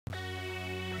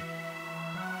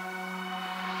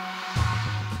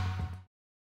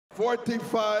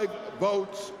45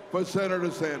 votes for Senator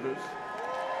Sanders.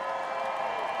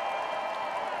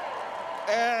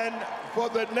 And for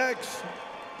the next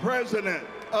President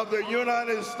of the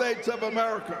United States of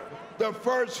America, the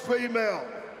first female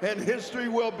in history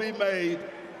will be made.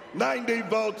 90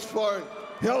 votes for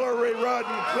Hillary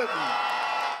Rodham Clinton.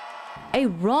 A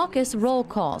raucous roll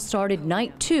call started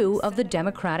night 2 of the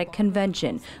Democratic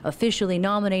Convention, officially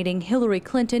nominating Hillary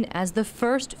Clinton as the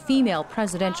first female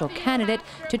presidential candidate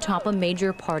to top a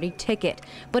major party ticket.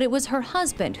 But it was her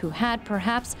husband who had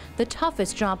perhaps the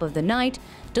toughest job of the night,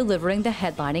 delivering the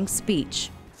headlining speech.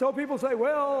 So people say,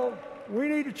 well, we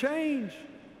need to change.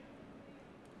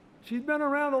 She's been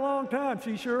around a long time,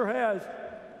 she sure has.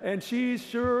 And she's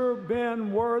sure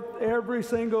been worth every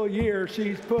single year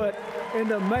she's put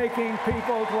into making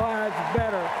people's lives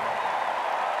better.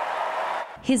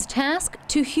 His task,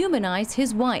 to humanize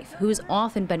his wife, who's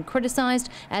often been criticized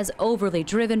as overly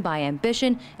driven by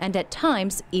ambition and at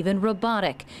times even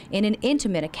robotic. In an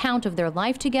intimate account of their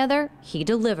life together, he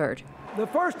delivered. The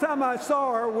first time I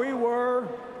saw her, we were,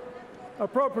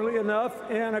 appropriately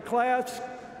enough, in a class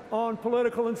on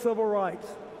political and civil rights.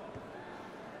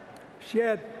 She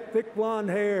had thick blonde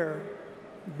hair,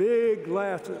 big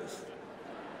glasses,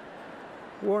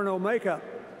 wore no makeup.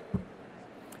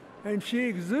 And she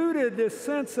exuded this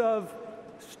sense of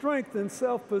strength and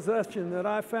self-possession that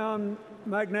I found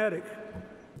magnetic.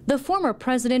 The former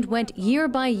president went year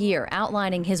by year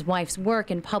outlining his wife's work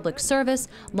in public service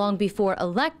long before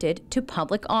elected to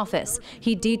public office.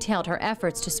 He detailed her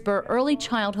efforts to spur early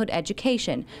childhood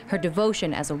education, her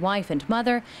devotion as a wife and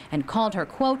mother, and called her,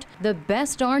 quote, the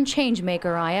best darn change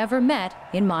maker I ever met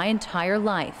in my entire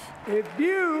life. If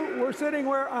you were sitting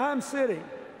where I'm sitting,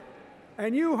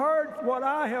 and you heard what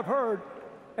I have heard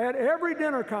at every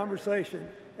dinner conversation,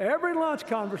 every lunch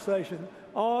conversation,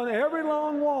 on every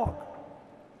long walk,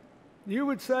 you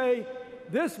would say,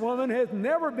 this woman has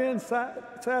never been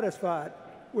satisfied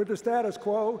with the status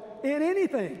quo in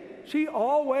anything. She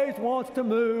always wants to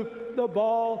move the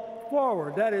ball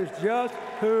forward. That is just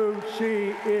who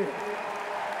she is.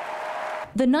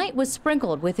 The night was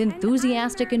sprinkled with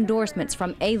enthusiastic endorsements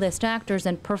from A-list actors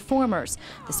and performers.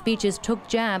 The speeches took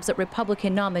jabs at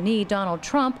Republican nominee Donald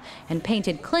Trump and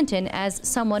painted Clinton as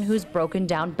someone who's broken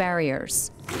down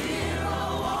barriers.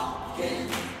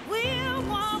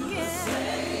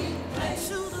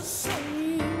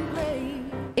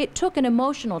 It took an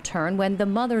emotional turn when the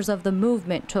Mothers of the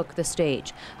Movement took the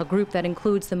stage, a group that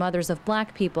includes the mothers of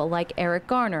black people like Eric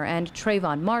Garner and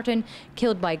Trayvon Martin,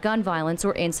 killed by gun violence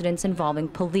or incidents involving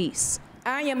police.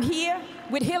 I am here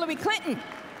with Hillary Clinton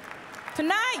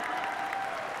tonight.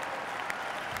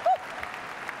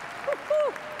 Woo, woo,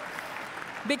 woo.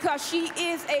 Because she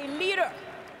is a leader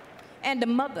and a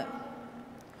mother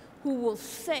who will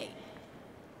say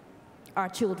our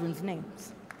children's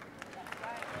names.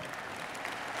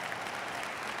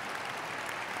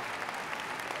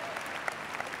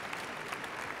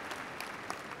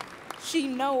 She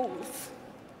knows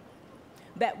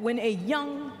that when a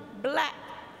young black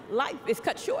life is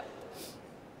cut short,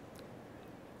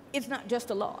 it's not just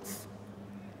a loss.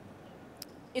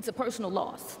 It's a personal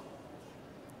loss.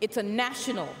 It's a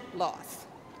national loss.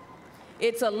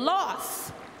 It's a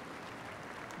loss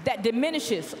that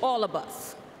diminishes all of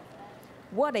us.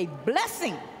 What a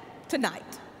blessing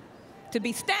tonight to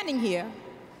be standing here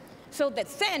so that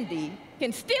Sandy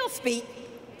can still speak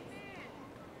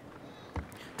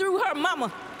through her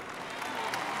mama.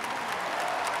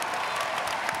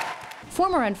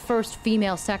 Former and first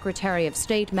female Secretary of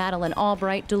State Madeleine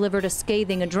Albright delivered a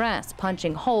scathing address,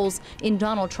 punching holes in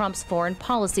Donald Trump's foreign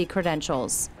policy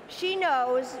credentials. She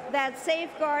knows that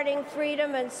safeguarding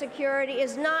freedom and security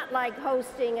is not like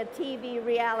hosting a TV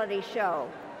reality show.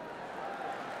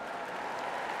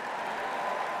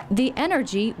 The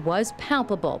energy was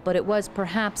palpable, but it was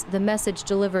perhaps the message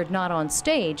delivered not on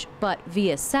stage, but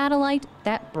via satellite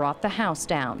that brought the house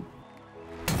down.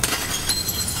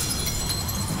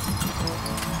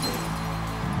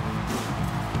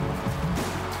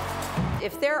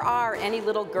 If there are any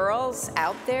little girls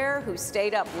out there who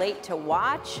stayed up late to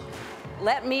watch,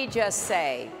 let me just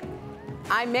say,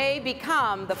 I may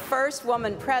become the first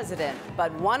woman president,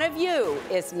 but one of you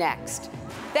is next.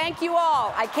 Thank you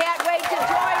all. I can't wait to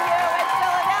join you in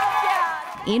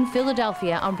Philadelphia. In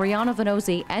Philadelphia, I'm Brianna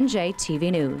Vanozzi,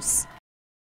 NJTV News.